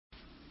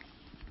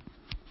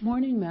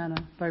Morning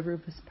Manna by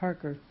Rufus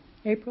Parker,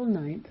 April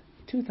 9th,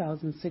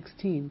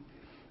 2016.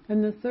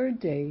 And the third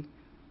day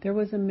there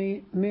was a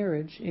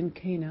marriage in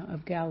Cana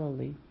of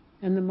Galilee,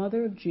 and the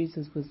mother of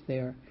Jesus was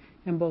there,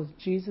 and both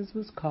Jesus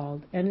was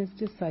called and his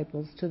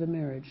disciples to the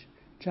marriage.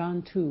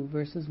 John 2,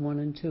 verses 1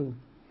 and 2.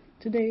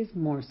 Today's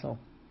morsel.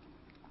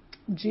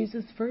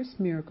 Jesus' first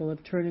miracle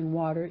of turning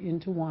water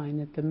into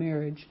wine at the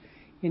marriage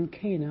in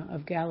Cana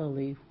of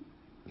Galilee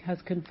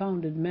has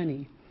confounded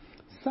many.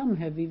 Some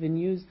have even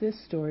used this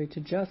story to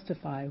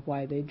justify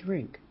why they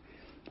drink.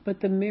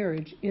 But the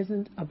marriage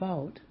isn't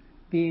about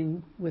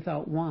being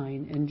without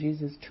wine and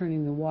Jesus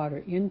turning the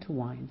water into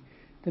wine.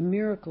 The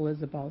miracle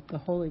is about the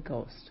Holy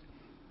Ghost.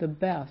 The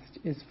best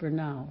is for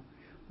now.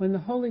 When the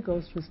Holy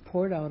Ghost was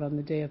poured out on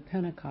the day of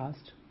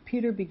Pentecost,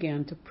 Peter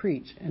began to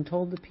preach and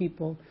told the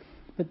people,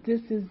 "But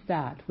this is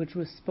that which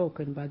was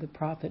spoken by the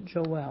prophet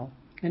Joel.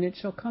 And it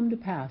shall come to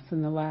pass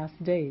in the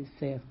last days,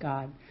 saith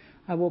God,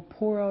 I will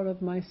pour out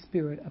of my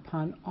Spirit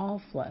upon all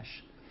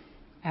flesh."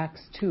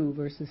 Acts 2,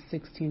 verses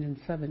 16 and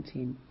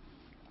 17.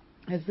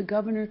 As the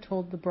governor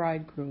told the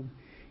bridegroom,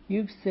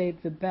 "You've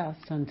saved the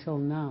best until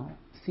now."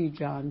 See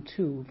John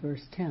 2,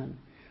 verse 10.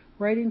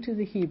 Writing to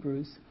the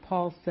Hebrews,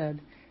 Paul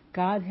said,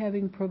 "God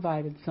having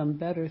provided some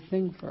better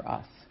thing for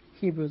us."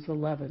 Hebrews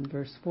 11,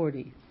 verse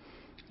 40.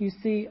 You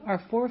see, our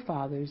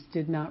forefathers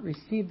did not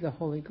receive the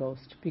Holy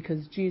Ghost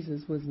because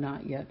Jesus was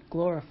not yet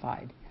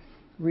glorified.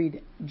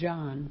 Read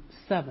John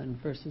 7,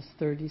 verses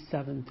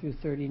 37 through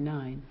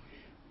 39.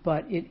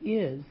 But it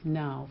is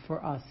now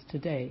for us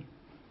today.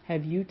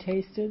 Have you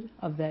tasted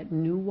of that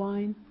new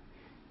wine?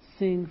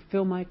 Sing,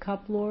 "Fill my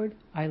cup, Lord.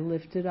 I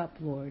lift it up,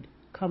 Lord.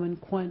 Come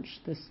and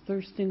quench this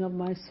thirsting of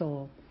my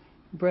soul.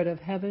 Bread of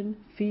heaven,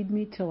 feed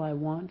me till I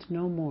want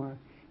no more.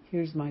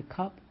 Here's my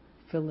cup.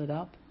 Fill it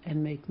up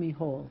and make me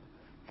whole."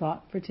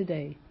 Thought for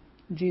today.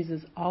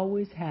 Jesus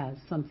always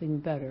has something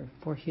better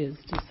for his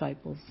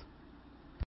disciples.